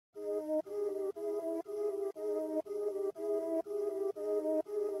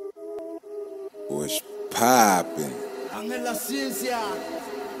was popping.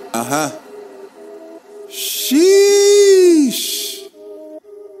 Sheesh.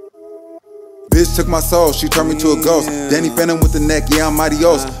 Bitch took my soul, she turned me to a ghost. Danny Phantom with the neck, yeah, I'm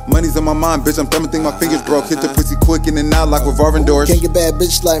adios. Money's on my mind, bitch, I'm thumbing, think my fingers broke. Hit the pussy quick in and out like revolving doors. Can't get bad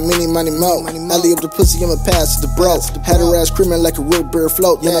bitch like Mini Money Mo. I leave the pussy, I'ma pass the bro. Had her ass creaming like a root beer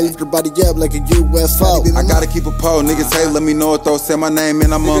float. Then I lift her body up like a UFO. I gotta keep a pole, niggas hate, let me know it though. Say my name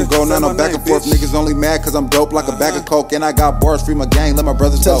and I'm on go. Now no back and forth, niggas only mad cause I'm dope like a bag of coke. And I got bars free my gang, let my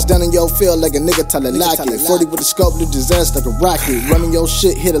brothers go. Touchdown in your field like a nigga Tyler Lockett. 40 with a scope, lift his ass like a rocket. Running your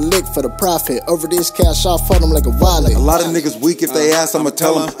shit, hit a lick for the profit. Over this cash, I'll fold them like a wallet. A lot of niggas weak, if they ask, I'ma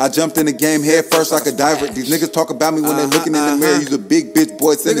tell them. I jumped in the game head first like a diver. These niggas talk about me when they looking in the mirror. You's a big bitch,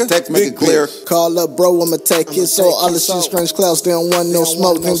 boy, send a text, make it clear. Call up bro, I'ma take it. So all the shit strange clouds, they don't want no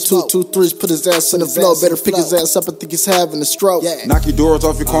smoke. Them 223s, put his ass in the flow. Better pick his ass up, I think he's having a stroke. Knock your doors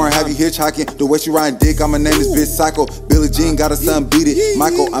off your car and have you hitchhiking. The way she riding dick, I'ma name this bitch Psycho. Billie Jean got a son, beat it.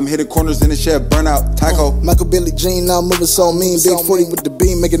 Michael, I'm hitting corners in the shed, burnout, Tycho. Michael Billie Jean, now moving so mean. Big 40 with the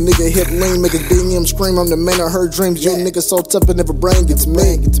beam, make a nigga hit lean, make a DM scream. I'm the man of her dreams. You niggas so tough but never brain gets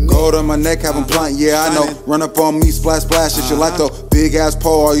me. Gold on my neck, have them blind, yeah, I know. Run up on me, splash, splash, it's your life though. Big ass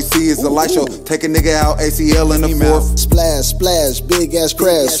pole, all you see is the light show. Take a nigga out, ACL in the fourth. Splash, splash, big ass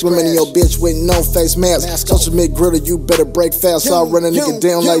crash. Swimming in your bitch with no face mask. Social mid gritter, you better break fast. So I run a nigga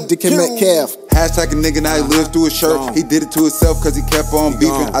down like Dick and Metcalf. Hashtag a nigga, now he lives through his shirt. He did it to himself cause he kept on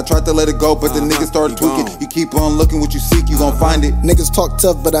beefing. I tried to let it go, but the nigga started tweaking. You keep on looking, what you seek, you gon' find it. Niggas talk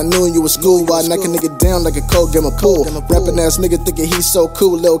tough, but I knew you was school. Why knock a nigga down like a cold game of pool? Rapping ass nigga thinking he's so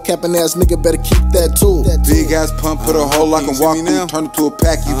cool. Little capping ass nigga better keep that tool. Big ass pump, put a hole like a walk through. Turn it to a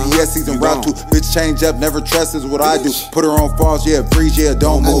pack, UPS season route 2. Bitch change up, never trust is what I do. Put her on falls, yeah, freeze, yeah,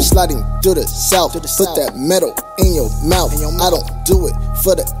 don't move. I'm sliding to the south, put that metal in your mouth. I don't do it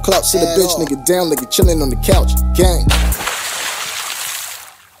for the clout. See the bitch nigga down like he chilling on the couch. Gang.